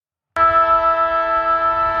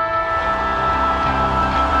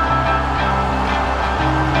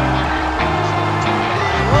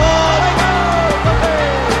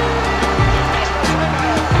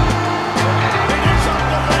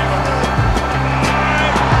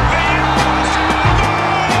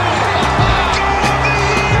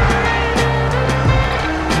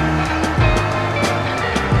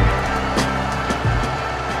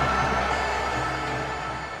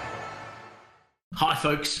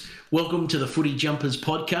listeners. Welcome to the Footy Jumpers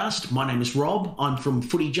podcast. My name is Rob. I'm from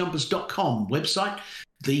footyjumpers.com website,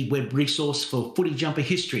 the web resource for footy jumper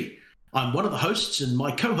history. I'm one of the hosts and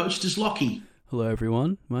my co-host is Lochie. Hello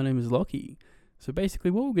everyone, my name is Lochie. So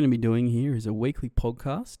basically what we're going to be doing here is a weekly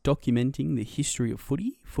podcast documenting the history of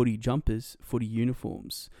footy, footy jumpers, footy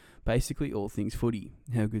uniforms. Basically all things footy.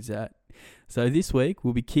 How good's that? So this week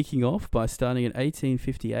we'll be kicking off by starting at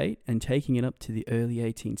 1858 and taking it up to the early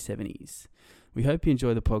 1870s. We hope you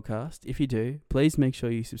enjoy the podcast. If you do, please make sure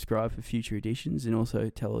you subscribe for future editions and also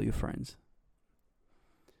tell all your friends.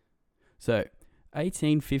 So,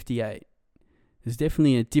 1858. There's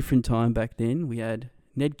definitely a different time back then. We had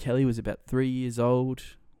Ned Kelly was about 3 years old.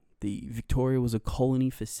 The Victoria was a colony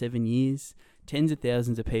for 7 years. Tens of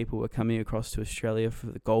thousands of people were coming across to Australia for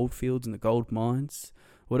the gold fields and the gold mines.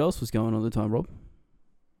 What else was going on at the time, Rob?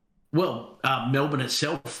 Well, Melbourne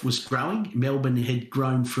itself was growing. Melbourne had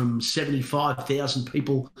grown from 75,000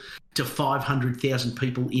 people to 500,000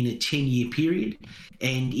 people in a 10-year period.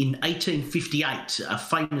 And in 1858, a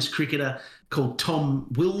famous cricketer called Tom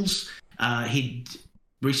Wills, he'd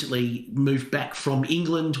recently moved back from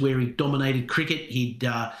England where he dominated cricket. He'd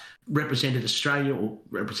represented Australia, or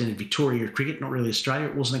represented Victoria at cricket, not really Australia,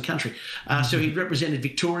 it wasn't a country. So he represented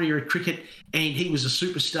Victoria at cricket and he was a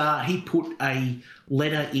superstar. He put a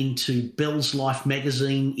letter into Bell's Life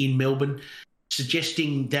magazine in Melbourne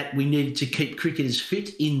suggesting that we needed to keep cricketers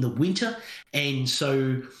fit in the winter. And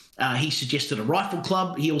so he suggested a rifle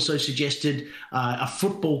club. He also suggested a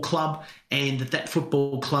football club, and that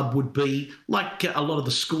football club would be like a lot of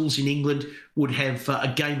the schools in England would have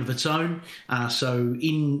a game of its own. So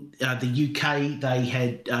in the UK, they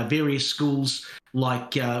had various schools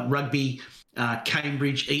like rugby,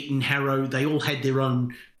 Cambridge, Eton, Harrow. They all had their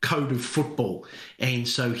own code of football. And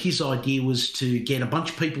so his idea was to get a bunch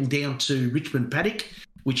of people down to Richmond Paddock,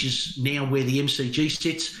 which is now where the MCG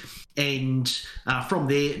sits. And from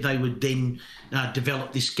there, they would then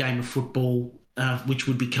develop this game of football, which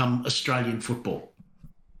would become Australian football.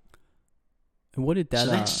 And what did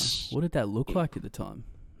that look like at the time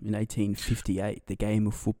in 1858? The game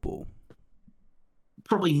of football.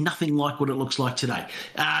 Probably nothing like what it looks like today.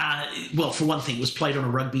 Well, for one thing, it was played on a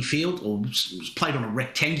rugby field, or was played on a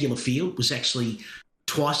rectangular field. It was actually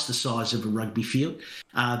twice the size of a rugby field.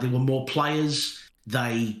 There were more players.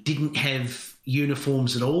 They didn't have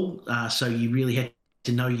uniforms at all, so you really had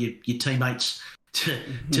to know your teammates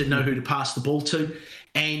to know who to pass the ball to.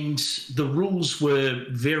 And the rules were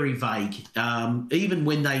very vague. Even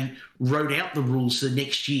when they wrote out the rules the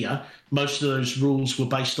next year, most of those rules were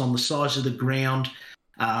based on the size of the ground,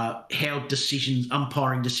 how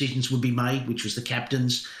umpiring decisions would be made, which was the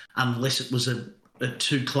captains, unless it was a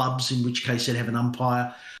two clubs, in which case they'd have an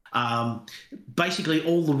umpire. Basically,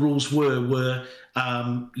 all the rules were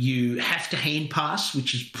you have to hand pass,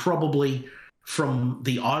 which is probably from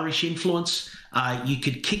the Irish influence. You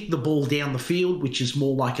could kick the ball down the field, which is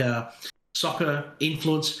more like a soccer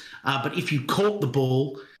influence. But if you caught the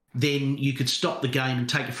ball, then you could stop the game and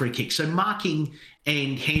take a free kick. So marking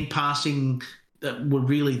and hand passing were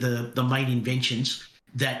really the main inventions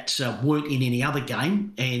that weren't in any other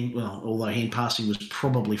game. And, well, although hand passing was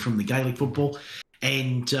probably from the Gaelic football.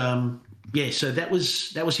 And, so that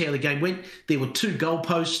was how the game went. There were two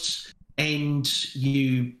goalposts and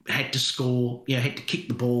you had to score, had to kick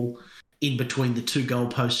the ball in between the two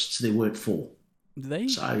goalposts. There weren't four.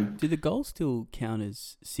 Did the goal still count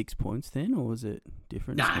as 6 points then, or was it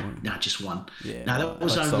different? No, just one. Yeah, no, that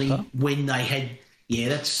was like only soccer? When they had,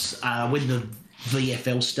 that's when the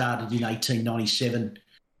VFL started in 1897.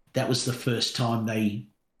 That was the first time they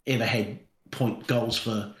ever had point goals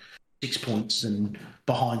for 6 points, and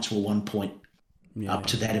behinds were 1 point. Up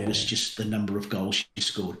to that, it was just the number of goals you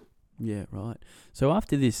scored. Yeah, right. So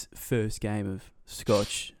after this first game of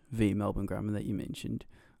Scotch v Melbourne Grammar that you mentioned,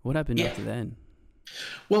 what happened after then?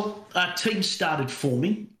 Well, teams started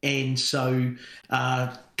forming, and so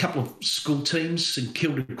a couple of school teams, and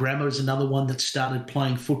Kilda Grammar is another one that started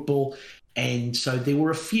playing football. And so there were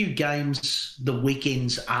a few games the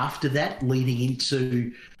weekends after that leading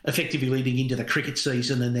into the cricket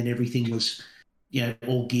season, and then everything was,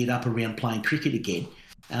 all geared up around playing cricket again.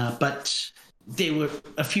 But there were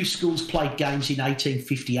a few schools played games in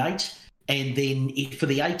 1858, and then for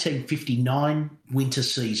the 1859 winter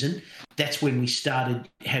season, that's when we started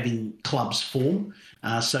having clubs form.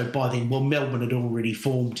 So by then, Melbourne had already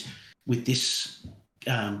formed with this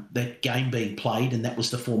that game being played, and that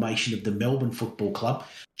was the formation of the Melbourne Football Club.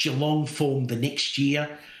 Geelong formed the next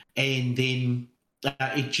year, and then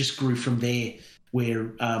it just grew from there,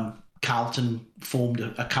 where Carlton formed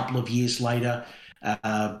a couple of years later.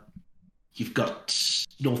 You've got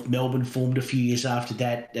North Melbourne formed a few years after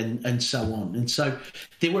that, and so on. And so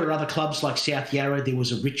there were other clubs like South Yarra. There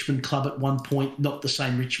was a Richmond club at one point, not the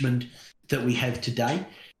same Richmond that we have today.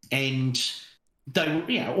 And they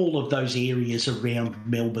were, all of those areas around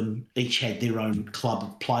Melbourne each had their own club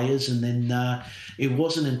of players. And then it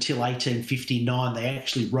wasn't until 1859 they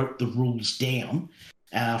actually wrote the rules down.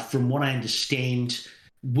 From what I understand,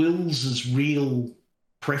 Wills's real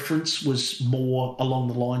preference was more along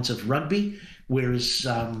the lines of rugby, whereas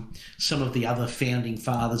some of the other founding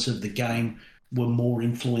fathers of the game were more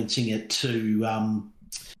influencing it to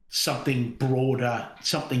something broader,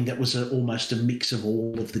 something that was almost a mix of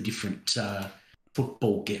all of the different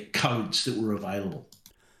football codes that were available.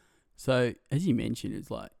 So, as you mentioned,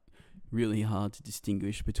 it's like really hard to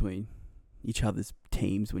distinguish between each other's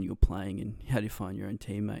teams when you're playing, and how to find your own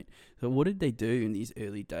teammate. So what did they do in these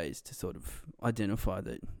early days to sort of identify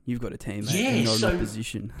that you've got a teammate and not an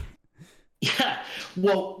opposition? Yeah,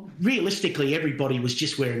 well, realistically, everybody was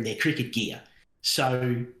just wearing their cricket gear.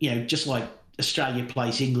 So, just like Australia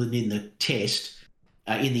plays England in the Test,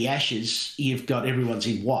 in the Ashes, you've got everyone's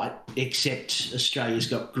in white, except Australia's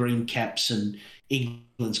got green caps and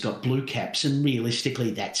England's got blue caps. And realistically,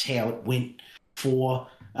 that's how it went for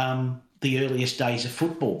the earliest days of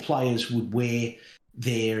football. Players would wear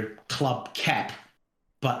their club cap,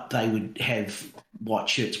 but they would have white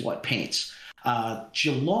shirts, white pants.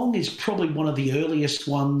 Geelong is probably one of the earliest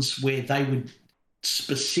ones where they would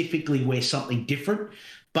specifically wear something different,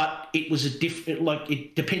 but it was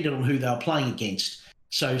it depended on who they were playing against.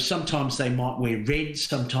 So sometimes they might wear red,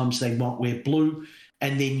 sometimes they might wear blue,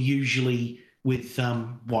 and then usually with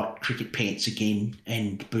white cricket pants again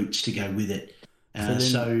and boots to go with it.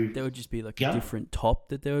 So there would just be like a different top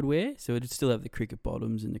that they would wear? So it would still have the cricket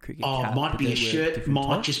bottoms and the cricket cap? It might be a shirt,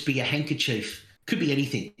 might just be a handkerchief. Could be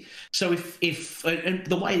anything. So if and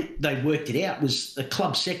the way they worked it out was a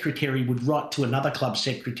club secretary would write to another club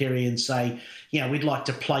secretary and say, we'd like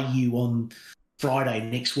to play you on Friday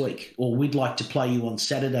next week, or we'd like to play you on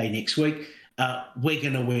Saturday next week. We're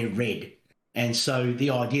going to wear red. And so the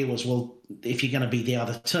idea was, well, if you're going to be the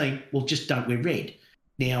other team, well, just don't wear red.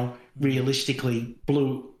 Now, realistically,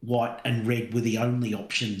 blue, white and red were the only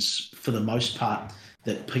options for the most part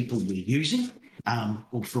that people were using,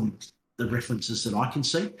 or from the references that I can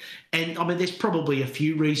see. And, I mean, there's probably a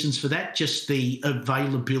few reasons for that, just the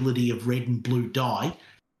availability of red and blue dye,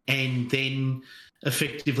 and then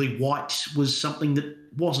effectively white was something that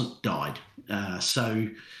wasn't dyed.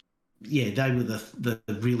 They were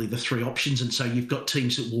really the three options. And so you've got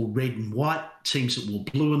teams that wore red and white, teams that wore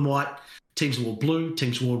blue and white, teams wore blue,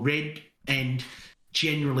 teams wore red, and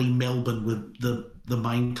generally Melbourne were the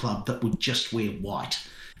main club that would just wear white,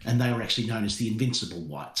 and they were actually known as the Invincible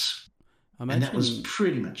Whites. And that was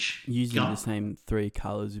pretty much using the same three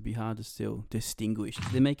colours would be hard to still distinguish.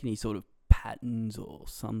 Did they make any sort of patterns or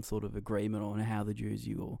some sort of agreement on how the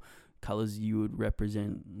jersey or colours you would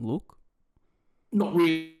represent look? Not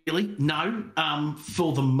really, no.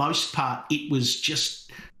 For the most part, it was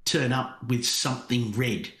just turn up with something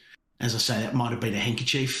red. As I say, that might have been a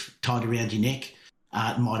handkerchief tied around your neck.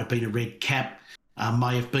 It might have been a red cap.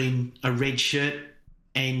 May have been a red shirt.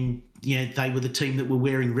 And, they were the team that were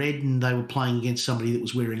wearing red, and they were playing against somebody that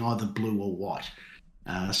was wearing either blue or white.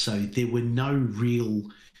 So there were no real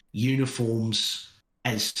uniforms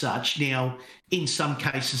as such. Now, in some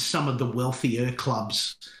cases, some of the wealthier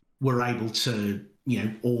clubs were able to,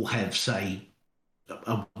 all have, say,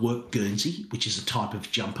 a work Guernsey, which is a type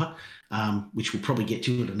of jumper, which we'll probably get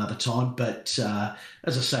to at another time. But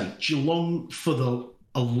as I say, Geelong, for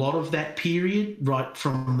a lot of that period, right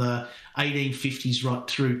from the 1850s right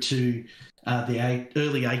through to the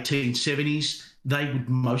early 1870s, they would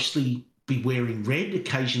mostly be wearing red.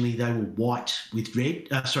 Occasionally they were white with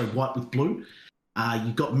white with blue.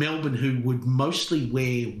 You've got Melbourne, who would mostly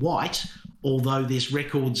wear white, although there's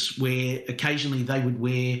records where occasionally they would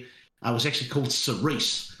wear, it was actually called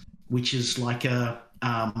cerise, which is like it's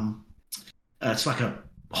like a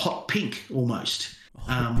hot pink almost.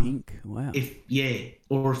 Pink, wow. If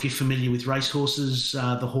you're familiar with racehorses,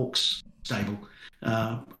 the Hawks stable.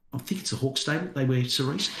 I think it's a Hawk stable. They wear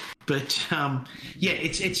cerise. But,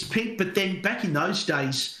 it's pink. But then back in those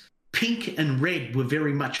days, pink and red were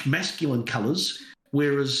very much masculine colours,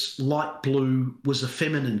 whereas light blue was a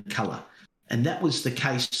feminine colour. And that was the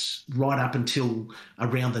case right up until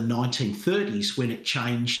around the 1930s, when it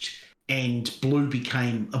changed and blue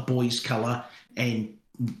became a boy's colour and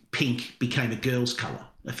pink became a girl's colour,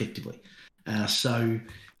 effectively. So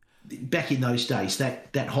back in those days,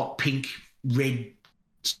 that hot pink, red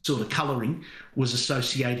sort of colouring was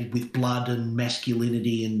associated with blood and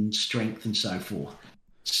masculinity and strength and so forth.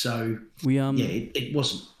 So We it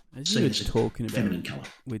wasn't as seen you were as a talking feminine about colour.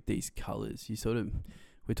 with these colours,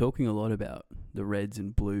 we're talking a lot about the reds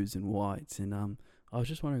and blues and whites, and I was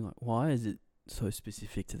just wondering, like, why is it so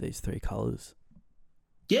specific to these three colours?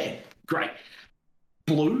 Yeah, great.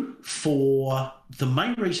 Blue, for the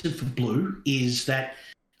main reason for blue is that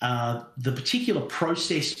the particular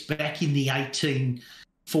process back in the 1840s,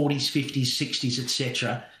 50s, 60s,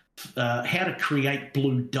 etc., how to create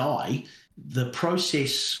blue dye, the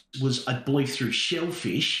process was, I believe, through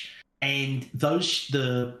shellfish, and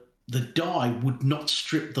the dye would not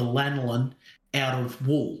strip the lanolin out of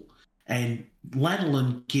wool, and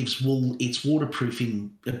lanolin gives wool its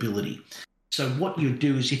waterproofing ability. So what you'd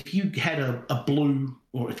do is if you had a blue,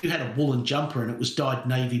 or if you had a woolen jumper and it was dyed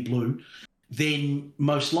navy blue, then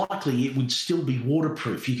most likely it would still be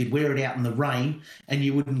waterproof. You could wear it out in the rain and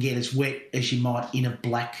you wouldn't get as wet as you might in a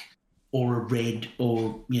black or a red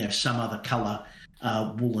or some other colour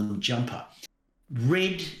woolen jumper.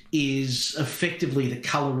 Red is effectively the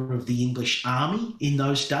colour of the English army in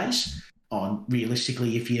those days.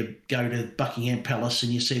 Realistically, if you go to Buckingham Palace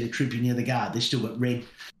and you see the Trooping of the Guard, they've still got red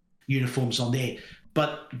uniforms on there.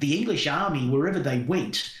 But the English army, wherever they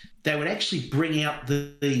went, they would actually bring out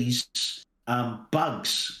these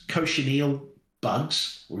bugs, cochineal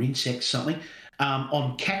bugs or insects, something,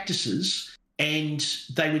 on cactuses, and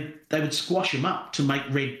they would squash them up to make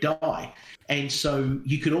red dye. And so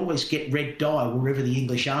you could always get red dye wherever the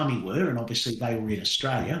English army were, and obviously they were in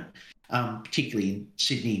Australia, particularly in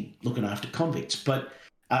Sydney, looking after convicts. But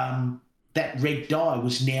that red dye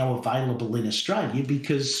was now available in Australia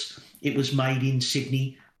because it was made in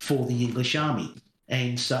Sydney for the English army.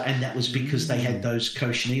 And that was because they had those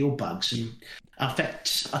cochineal bugs. And in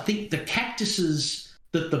fact, I think the cactuses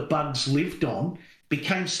that the bugs lived on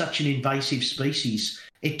became such an invasive species,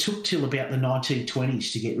 it took till about the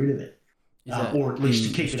 1920s to get rid of it, or at least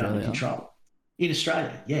to keep it under control. In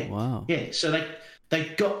Australia, yeah. Wow. Yeah, so they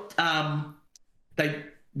got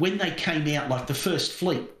when they came out, like the first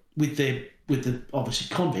fleet with the obviously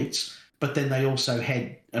convicts, but then they also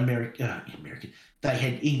had they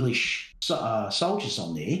had English soldiers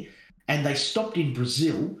on there, and they stopped in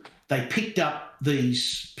Brazil. They picked up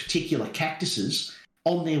these particular cactuses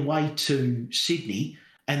on their way to Sydney,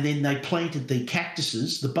 and then they planted the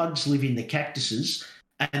cactuses. The bugs live in the cactuses,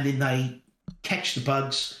 and then they catch the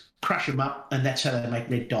bugs, crush them up, and that's how they make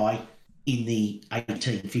red dye in the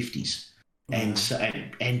 1850s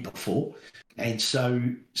and before. And so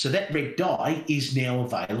that red dye is now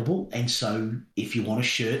available. And so if you want a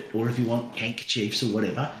shirt or if you want handkerchiefs or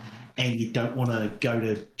whatever, and you don't want to go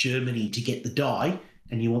to Germany to get the dye,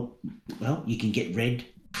 and you can get red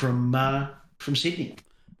from Sydney.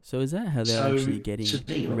 So is that how they're actually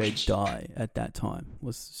getting red dye at that time?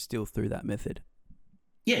 Was still through that method?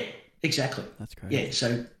 Yeah, exactly. That's crazy. Yeah,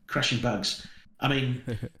 so crushing bugs. I mean,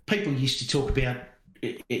 people used to talk about.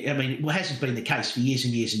 I mean, it hasn't been the case for years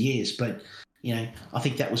and years and years, but I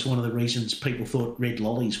think that was one of the reasons people thought red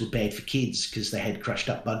lollies were bad for kids, because they had crushed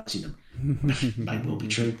up bugs in them. May well be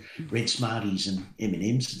true. Red Smarties and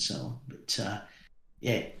M&Ms and so on. But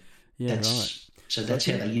right. So that's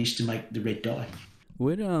how they used to make the red dye.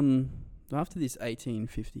 After this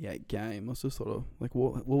 1858 game, what's the sort of like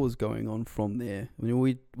what was going on from there? I mean,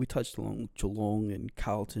 we touched along Geelong and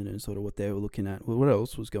Carlton and sort of what they were looking at. What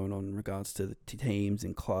else was going on in regards to the teams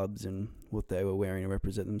and clubs and what they were wearing to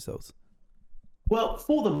represent themselves? Well,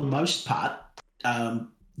 for the most part,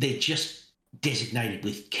 they're just designated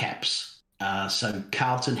with caps. So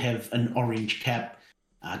Carlton have an orange cap,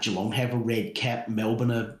 Geelong have a red cap,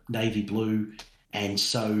 Melbourne a navy blue, and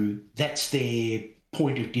so that's their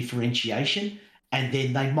point of differentiation. And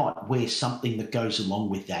then they might wear something that goes along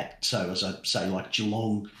with that. So as I say, like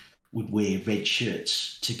Geelong would wear red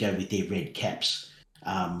shirts to go with their red caps.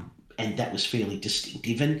 And that was fairly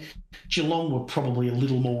distinctive. And Geelong were probably a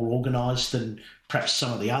little more organised than perhaps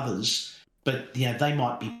some of the others, but they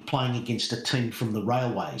might be playing against a team from the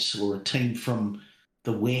railways or a team from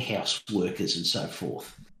the warehouse workers and so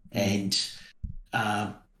forth. And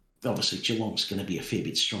obviously Geelong's going to be a fair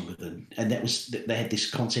bit stronger and they had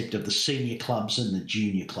this concept of the senior clubs and the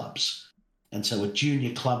junior clubs. And so a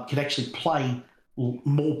junior club could actually play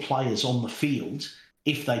more players on the field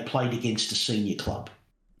if they played against a senior club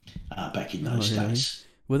back in those days.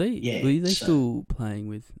 Were they still playing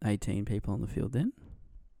with 18 people on the field then?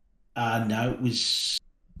 No, it was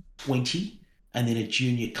 20, and then a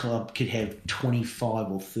junior club could have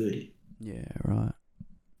 25 or 30. Yeah, right.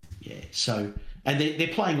 Yeah, so... And they're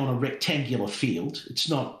playing on a rectangular field. It's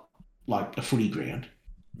not like a footy ground.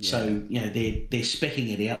 Yeah. So, they're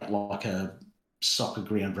specking it out like a soccer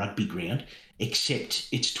ground, rugby ground, except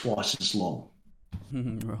it's twice as long.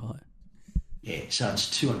 Right. Yeah, so it's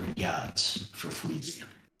 200 yards for a footy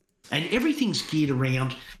ground. And everything's geared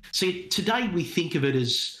around. See, today we think of it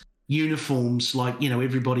as uniforms, like,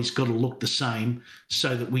 everybody's got to look the same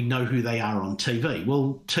so that we know who they are on TV.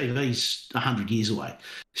 Well, TV's 100 years away.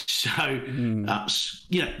 So,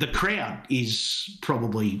 the crowd is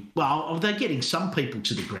probably, they're getting some people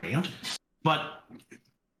to the ground, but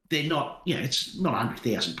they're not, it's not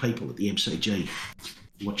 100,000 people at the MCG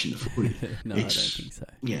watching the footy. No, I don't think so.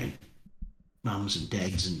 Mums and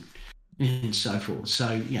dads and so forth.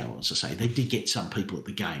 So, as I say, they did get some people at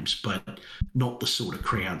the games, but not the sort of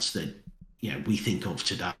crowds that, we think of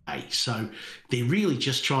today. So they're really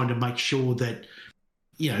just trying to make sure that,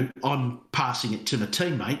 I'm passing it to my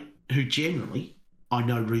teammate who generally I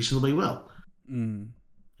know reasonably well.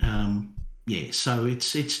 So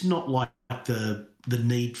it's not like the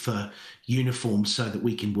need for uniforms so that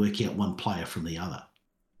we can work out one player from the other.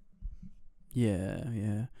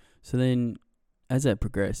 Yeah. So then, as that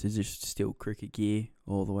progressed, is there still cricket gear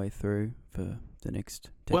all the way through for the next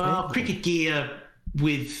decade? Well, cricket gear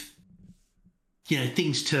with,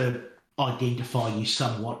 things to identify you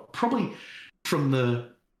somewhat, probably from the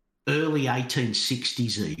early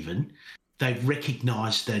 1860s even, they've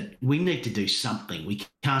recognised that we need to do something. We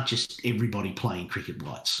can't just everybody playing cricket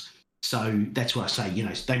whites. So that's why I say,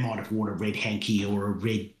 they might have worn a red hanky or a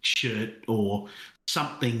red shirt or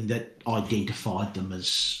something that identified them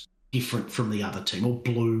as different from the other team, or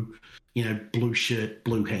blue, blue shirt,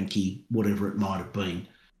 blue hanky, whatever it might have been.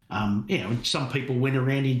 And some people went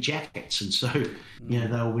around in jackets, and so, they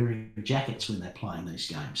were wearing jackets when they're playing these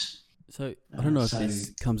games. So I don't know if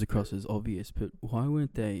this comes across as obvious, but why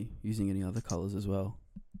weren't they using any other colours as well?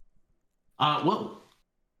 Well,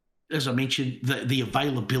 as I mentioned, the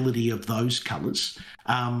availability of those colours.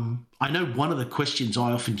 I know one of the questions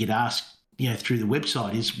I often get asked, through the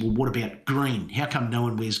website is, well, what about green? How come no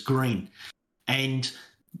one wears green? And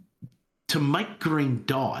to make green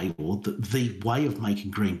dye, or the way of making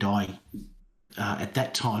green dye at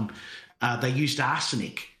that time, they used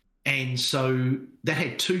arsenic. And so that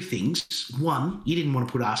had two things. One, you didn't want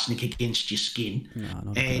to put arsenic against your skin.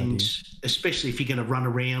 No, and especially if you're going to run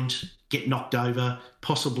around, get knocked over,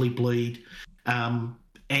 possibly bleed. And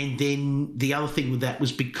then the other thing with that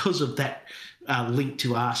was, because of that link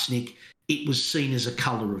to arsenic, it was seen as a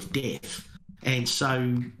colour of death. And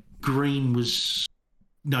so green was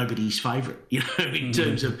nobody's favourite, in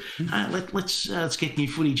terms of let's get new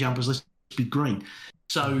footy jumpers, let's be green.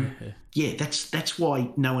 So, that's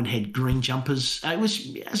why no one had green jumpers. It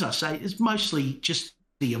was, as I say, it's mostly just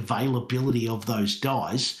the availability of those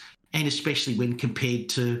dyes, and especially when compared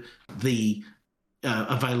to the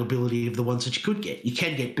availability of the ones that you could get. You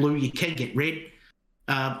can get blue, you can get red,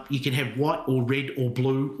 you can have white or red or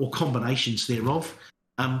blue or combinations thereof.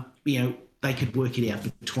 They could work it out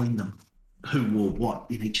between them who wore what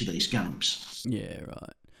in each of these games. Yeah,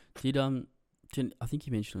 right. Did I think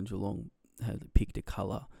you mentioned on Geelong how they picked a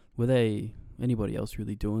colour. Were they anybody else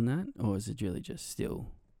really doing that, or is it really just still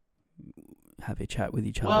have a chat with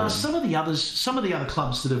each other? Well, some of the other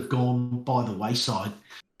clubs that have gone by the wayside.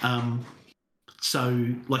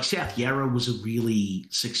 So, like South Yarra was a really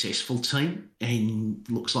successful team, and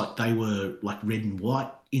looks like they were like red and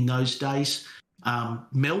white in those days.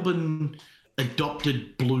 Melbourne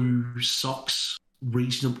adopted blue socks. They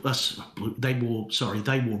wore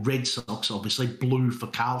red socks, obviously, blue for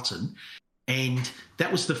Carlton. And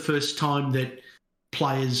that was the first time that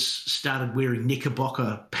players started wearing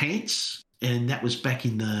knickerbocker pants. And that was back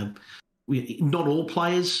in not all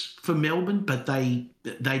players for Melbourne, but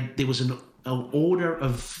there was an order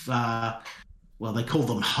of, they call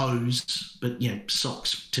them hose, but,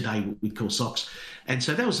 socks today, what we call socks. And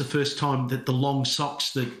so that was the first time that the long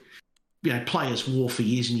socks that, players wore for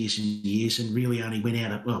years and years and years, and really only went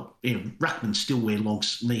out ruckmen still wear long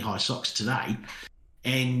knee-high socks today.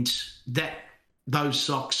 And those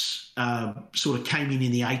socks sort of came in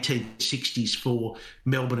the 1860s for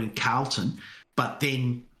Melbourne and Carlton, but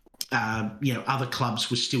then, other clubs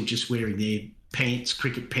were still just wearing their pants,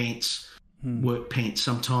 cricket pants, work pants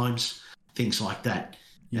sometimes, things like that.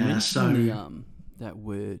 You mentioned that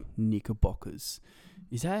word knickerbockers.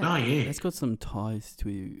 Is that? Oh yeah, that's got some ties to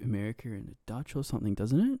America and the Dutch or something,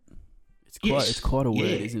 doesn't it? It's quite a word,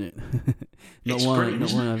 isn't it? not one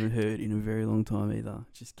I haven't heard in a very long time either.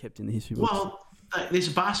 Just kept in the history books. Well, there's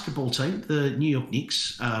a basketball team, the New York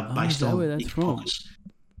Knicks, based on where that's from?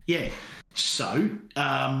 Yeah. So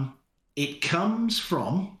it comes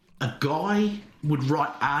from a guy would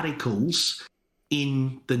write articles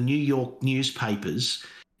in the New York newspapers,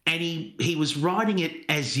 and he was writing it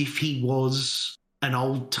as if he was an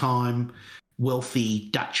old-time wealthy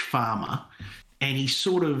Dutch farmer. and he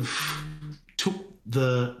sort of took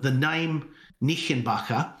the name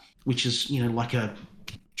Knickerbocker, which is, like a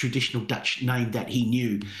traditional Dutch name that he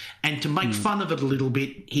knew, and to make fun of it a little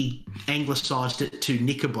bit, he anglicised it to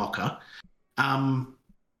Knickerbocker,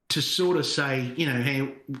 to sort of say, how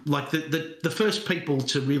like the first people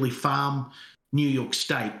to really farm New York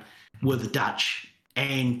State were the Dutch,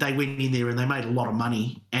 and they went in there and they made a lot of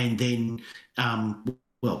money, and then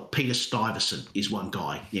Peter Stuyvesant is one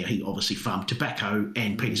guy. Yeah, he obviously farmed tobacco,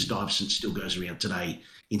 and Peter Stuyvesant still goes around today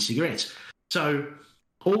in cigarettes. So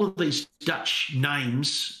all of these Dutch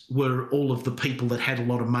names were all of the people that had a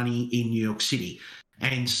lot of money in New York City.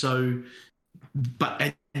 And so,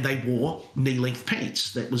 and they wore knee-length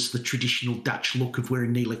pants. That was the traditional Dutch look of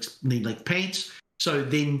wearing knee-length pants. So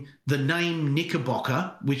then the name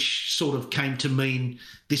Knickerbocker, which sort of came to mean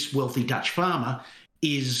this wealthy Dutch farmer,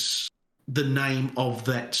 is the name of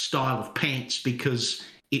that style of pants because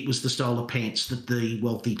it was the style of pants that the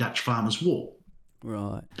wealthy Dutch farmers wore.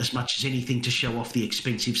 Right. As much as anything to show off the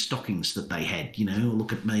expensive stockings that they had.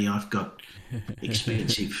 Look at me, I've got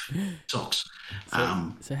expensive socks.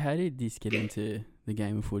 So how did this get into the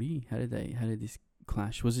game of footy? How did this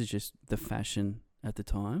clash? Was it just the fashion at the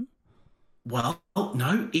time? Well,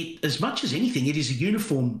 no. As much as anything, it is a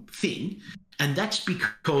uniform thing, and that's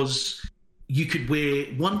because you could wear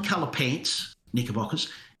one colour pants, knickerbockers,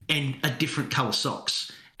 and a different colour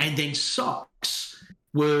socks, and then socks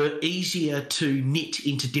were easier to knit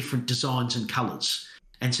into different designs and colours.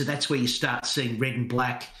 And so that's where you start seeing red and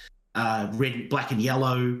black, black and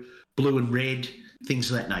yellow, blue and red,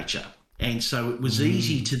 things of that nature. And so it was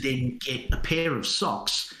easy to then get a pair of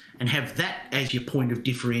socks and have that as your point of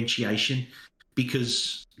differentiation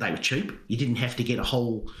because they were cheap. You didn't have to get a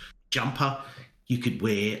whole jumper. You could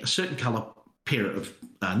wear a certain colour pair of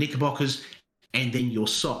knickerbockers, and then your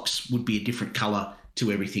socks would be a different colour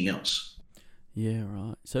to everything else. Yeah,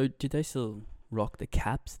 right. So did they still rock the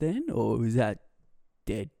caps then, or was that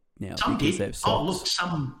dead now? Some did. Oh, look,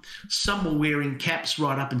 some were wearing caps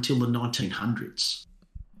right up until the 1900s.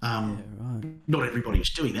 Yeah, right. Not everybody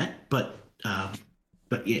was doing that, but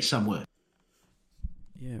yeah, some were.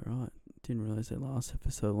 Yeah, right. Didn't realise they lasted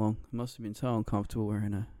for so long. It must have been so uncomfortable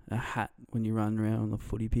wearing a hat when you run around on the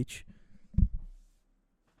footy pitch.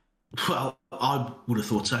 Well, I would have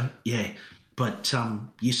thought so, yeah. But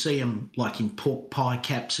you see them like in pork pie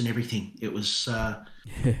caps and everything. It was, I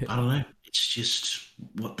don't know, it's just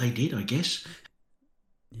what they did, I guess.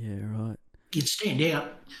 Yeah, right. You'd stand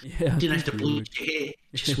out. Yeah, didn't have to bleach your hair,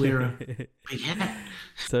 just wear a big hat.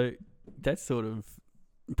 So that sort of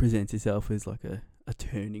presents itself as like a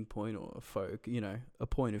turning point or a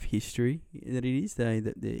point of history that it is,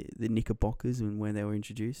 the Knickerbockers and when they were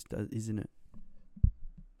introduced, isn't it?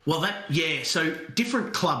 Well, so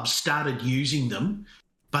different clubs started using them,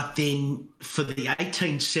 but then for the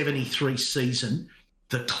 1873 season,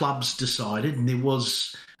 the clubs decided, and there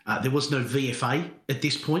was no VFA at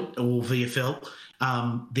this point or VFL.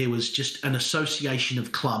 There was just an association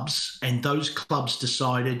of clubs, and those clubs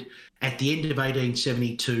decided at the end of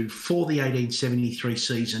 1872 for the 1873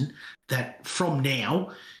 season that from now,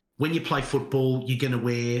 when you play football, you're going to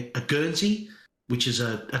wear a Guernsey, which is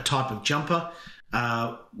a type of jumper.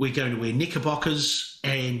 We're going to wear knickerbockers,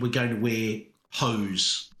 and we're going to wear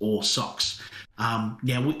hose or socks.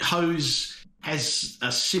 Now, hose has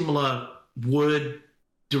a similar word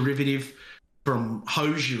derivative from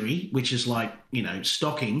hosiery, which is like,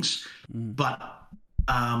 stockings. But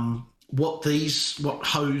what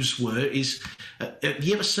hose were is, have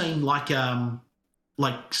you ever seen like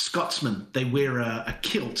Scotsmen? They wear a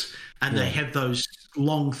kilt and they have those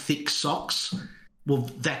long, thick socks. Well,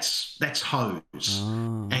 that's hose,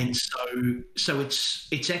 and so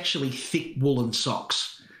it's actually thick woolen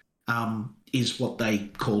socks, is what they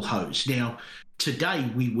call hose. Now, today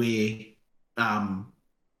we wear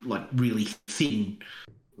like really thin,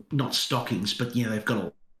 not stockings, but they've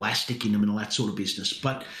got elastic in them and all that sort of business.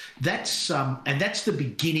 But that's the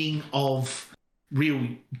beginning of real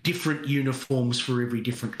different uniforms for every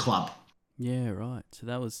different club. Yeah, right.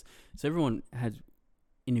 So everyone had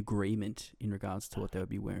in agreement in regards to what they would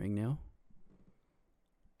be wearing now.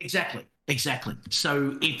 Exactly.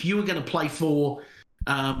 So if you were going to play for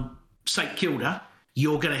St Kilda,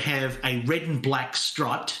 you're going to have a red and black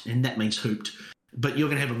striped, and that means hooped, but you're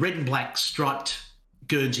going to have a red and black striped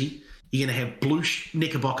Guernsey. You're going to have blue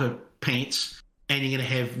knickerbocker pants, and you're going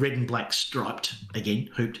to have red and black striped, again,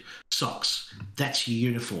 hooped, socks. That's your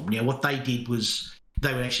uniform. Now, what they did was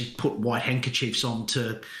they would actually put white handkerchiefs on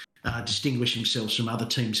to distinguish themselves from other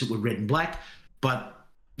teams that were red and black. But,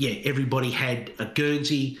 yeah, everybody had a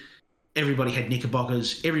Guernsey, everybody had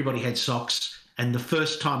knickerbockers, everybody had socks, And the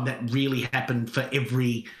first time that really happened for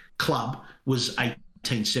every club was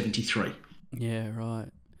 1873. Yeah, right.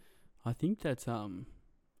 I think that's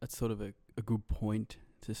sort of a good point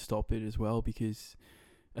to stop it as well, because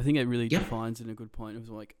I think it really defines in a good point. It was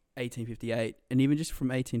like 1858, and even just from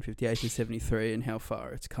 1858 to 73 and how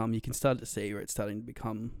far it's come, you can start to see where it's starting to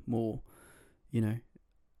become more,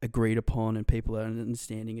 agreed upon, and people are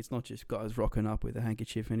understanding it's not just guys rocking up with a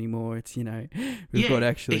handkerchief anymore. It's, we've got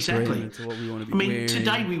actually agreement to what we want to be wearing.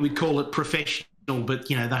 Today we would call it professional, but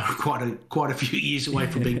they were quite a few years away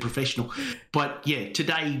from being professional. But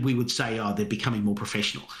today we would say, they're becoming more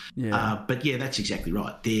professional. But that's exactly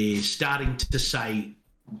right. They're starting to say,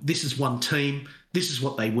 this is one team, this is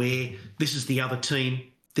what they wear, this is the other team,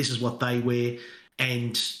 this is what they wear.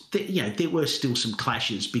 And there were still some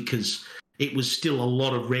clashes, because it was still a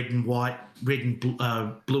lot of red and white,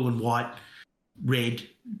 blue and white, red,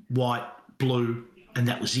 white, blue, and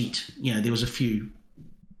that was it. There was a few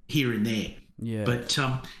here and there. Yeah. But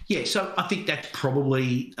so I think that's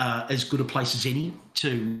probably as good a place as any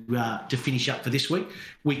to finish up for this week.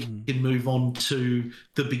 We can move on to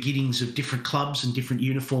the beginnings of different clubs and different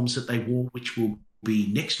uniforms that they wore, which will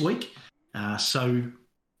be next week. I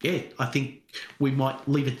think we might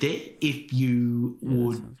leave it there. If you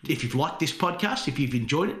if you've liked this podcast, if you've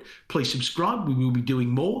enjoyed it, please subscribe. We will be doing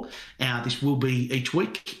more. This will be each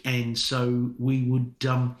week, and so we would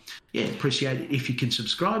appreciate it if you can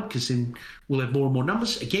subscribe, because then we'll have more and more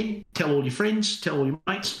numbers. Again, tell all your friends, tell all your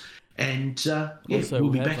mates, and we'll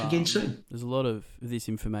be back again soon. There's a lot of this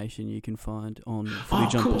information you can find on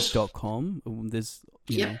footyjumpers.com. There's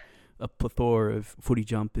a plethora of footy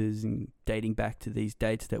jumpers and dating back to these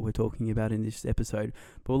dates that we're talking about in this episode.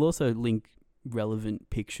 But we'll also link relevant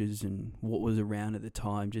pictures and what was around at the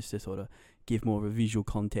time, just to sort of give more of a visual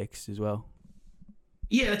context as well.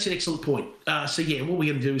 Yeah, that's an excellent point. What we're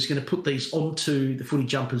going to do is going to put these onto the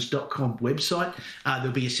footyjumpers.com website.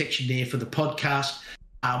 There'll be a section there for the podcast.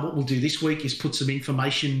 What we'll do this week is put some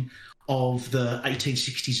information of the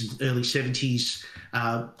 1860s and early 70s.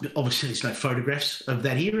 Obviously, there's no photographs of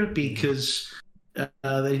that era, because they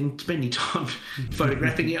didn't spend any time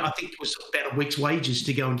photographing it. I think it was about a week's wages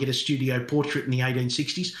to go and get a studio portrait in the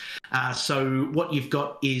 1860s. So what you've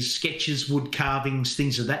got is sketches, wood carvings,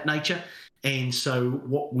 things of that nature. And so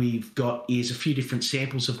what we've got is a few different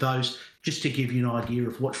samples of those, just to give you an idea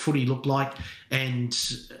of what footy looked like. And,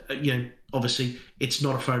 obviously it's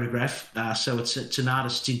not a photograph, so it's an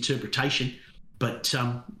artist's interpretation. But,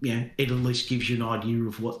 it at least gives you an idea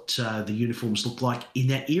of what the uniforms look like in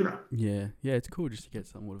that era. Yeah, it's cool just to get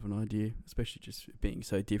somewhat of an idea, especially just being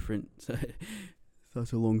so different. So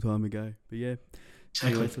such a long time ago. But yeah,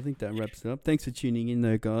 exactly. Anyways, I think that wraps it up. Thanks for tuning in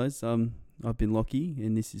though, guys. I've been Lochie,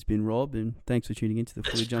 and this has been Rob, and thanks for tuning into the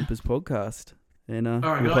Footy Jumpers podcast. And all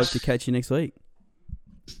right, we'll guys. hope to catch you next week.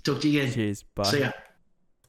 Talk to you again. Cheers. Bye. See ya.